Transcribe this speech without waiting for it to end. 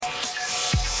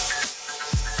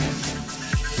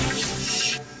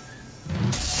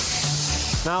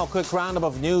Now, a quick roundup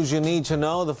of news you need to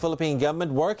know. The Philippine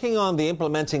government working on the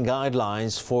implementing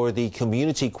guidelines for the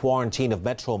community quarantine of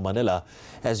Metro Manila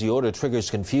as the order triggers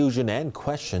confusion and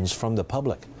questions from the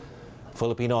public.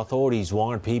 Philippine authorities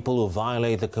warn people who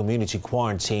violate the community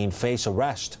quarantine face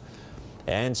arrest.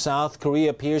 And South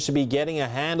Korea appears to be getting a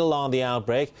handle on the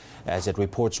outbreak as it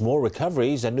reports more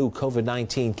recoveries and new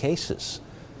COVID-19 cases.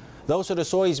 Those are the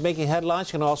stories making headlines.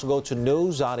 You can also go to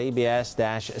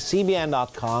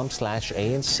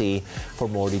news.abs-cbn.com/ANC for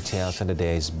more details on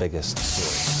today's biggest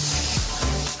stories.